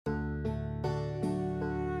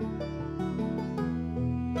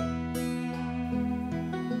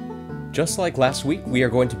Just like last week, we are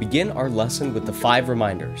going to begin our lesson with the 5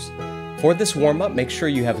 reminders. For this warm-up, make sure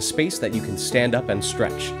you have a space that you can stand up and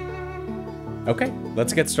stretch. Okay,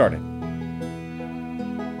 let's get started.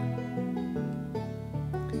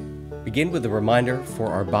 Begin with a reminder for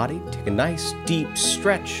our body. Take a nice deep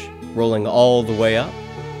stretch, rolling all the way up.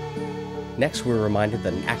 Next, we're reminded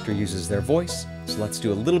that an actor uses their voice, so let's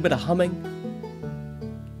do a little bit of humming.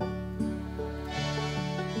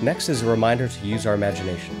 Next is a reminder to use our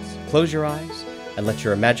imaginations. Close your eyes and let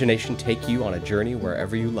your imagination take you on a journey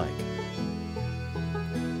wherever you like.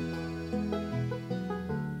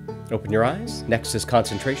 Open your eyes. Next is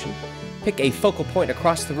concentration. Pick a focal point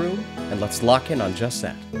across the room and let's lock in on just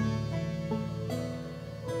that.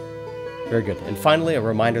 Very good. And finally, a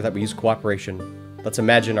reminder that we use cooperation. Let's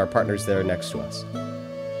imagine our partner's there next to us.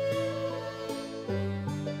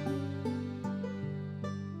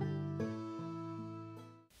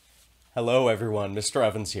 Hello everyone, Mr.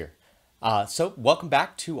 Evans here. So welcome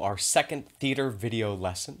back to our second theater video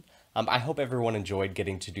lesson. I hope everyone enjoyed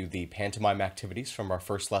getting to do the pantomime activities from our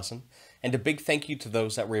first lesson. And a big thank you to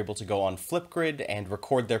those that were able to go on Flipgrid and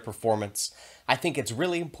record their performance. I think it's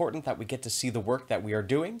really important that we get to see the work that we are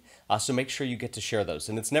doing, so make sure you get to share those.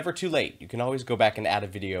 And it's never too late. You can always go back and add a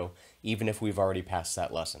video, even if we've already passed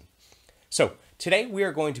that lesson. So today we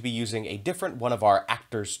are going to be using a different one of our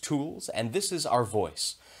actors' tools, and this is our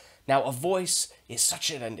voice. Now, a voice is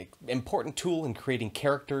such an important tool in creating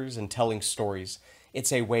characters and telling stories.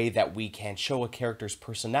 It's a way that we can show a character's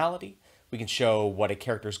personality. We can show what a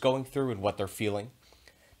character's going through and what they're feeling.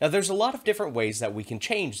 Now, there's a lot of different ways that we can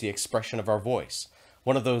change the expression of our voice.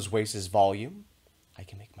 One of those ways is volume. I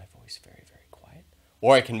can make my voice very, very quiet.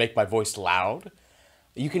 Or I can make my voice loud.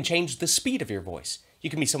 You can change the speed of your voice.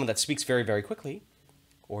 You can be someone that speaks very, very quickly.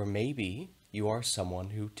 Or maybe you are someone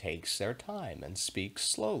who takes their time and speaks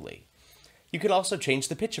slowly. You can also change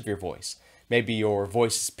the pitch of your voice. Maybe your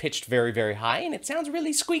voice is pitched very, very high and it sounds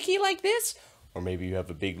really squeaky like this. Or maybe you have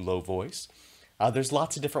a big, low voice. There's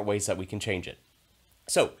lots of different ways that we can change it.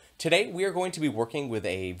 So today we are going to be working with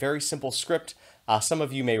a very simple script. Some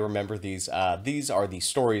of you may remember these. These are the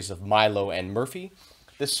stories of Milo and Murphy.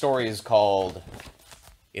 This story is called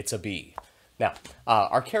It's a Bee. Now,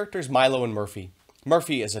 our characters Milo and Murphy.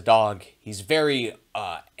 Murphy is a dog. He's very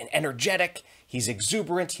energetic, he's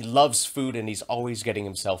exuberant, he loves food, and he's always getting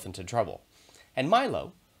himself into trouble. And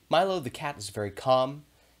Milo the cat is very calm,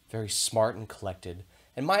 very smart and collected,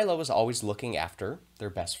 and Milo is always looking after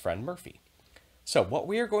their best friend Murphy. So what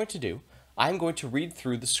we are going to do, I'm going to read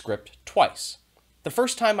through the script twice. The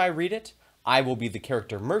first time I read it, I will be the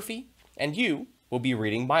character Murphy, and you will be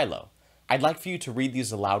reading Milo. I'd like for you to read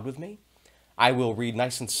these aloud with me. I will read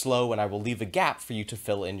nice and slow, and I will leave a gap for you to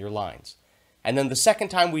fill in your lines. And then the second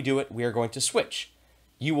time we do it, we are going to switch.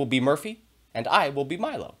 You will be Murphy, and I will be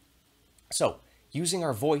Milo. So, using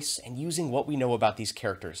our voice and using what we know about these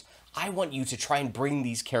characters, I want you to try and bring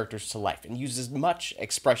these characters to life and use as much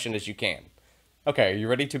expression as you can. Okay, are you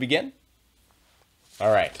ready to begin?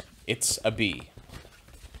 All right, it's a bee.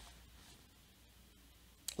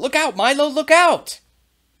 Look out, Milo, look out!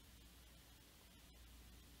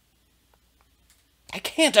 I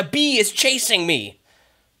can't, a bee is chasing me.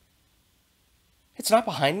 It's not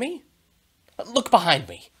behind me. Look behind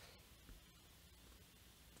me.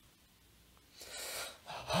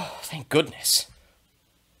 Oh, thank goodness.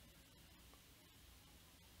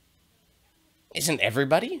 Isn't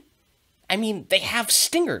everybody? I mean, they have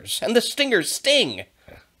stingers, and the stingers sting.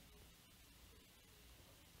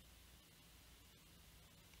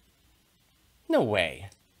 No way.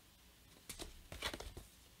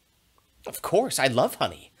 Of course, I love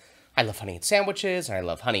honey. I love honey in sandwiches, and I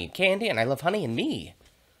love honey in candy, and I love honey in me.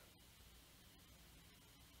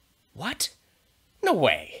 What? No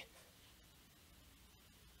way.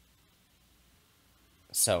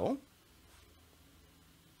 So?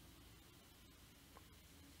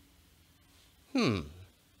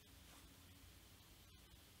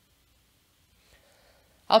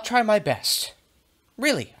 I'll try my best.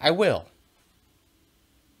 Really, I will.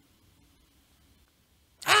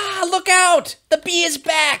 Look out! The bee is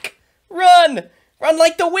back! Run! Run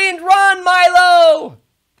like the wind! Run, Milo!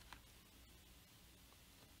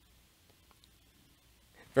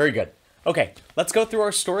 Very good. Okay, let's go through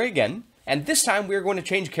our story again. And this time we're going to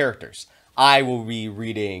change characters. I will be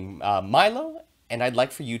reading Milo, and I'd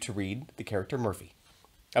like for you to read the character Murphy.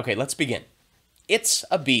 Okay, let's begin. It's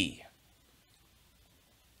a bee.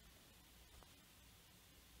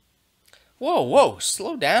 Whoa, whoa,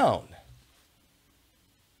 slow down.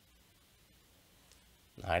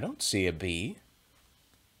 I don't see a bee.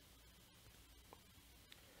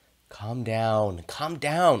 Calm down,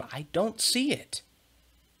 I don't see it.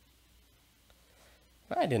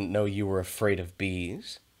 I didn't know you were afraid of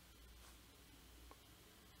bees.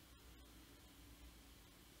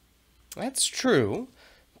 That's true,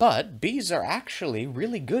 but bees are actually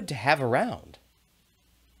really good to have around.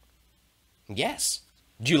 Yes.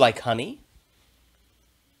 Do you like honey?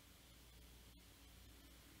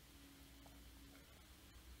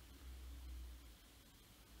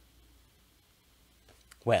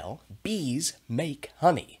 Well, bees make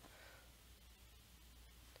honey.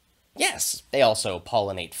 Yes, they also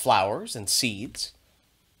pollinate flowers and seeds.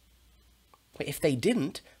 If they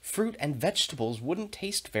didn't, fruit and vegetables wouldn't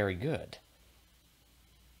taste very good.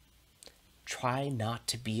 Try not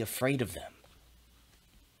to be afraid of them.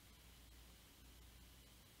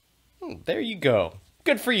 There you go.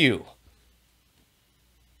 Good for you.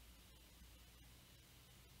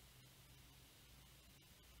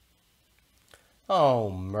 Oh,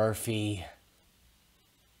 Murphy.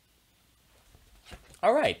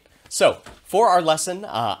 All right. So, for our lesson,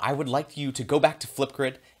 I would like you to go back to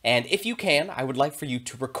Flipgrid, and if you can, I would like for you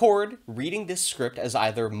to record reading this script as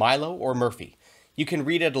either Milo or Murphy. You can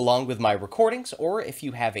read it along with my recordings, or if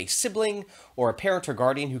you have a sibling or a parent or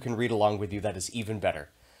guardian who can read along with you, that is even better.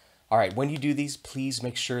 All right, when you do these, please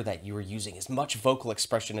make sure that you are using as much vocal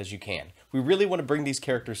expression as you can. We really want to bring these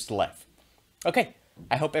characters to life. Okay,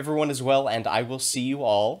 I hope everyone is well, and I will see you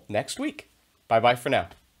all next week. Bye-bye for now.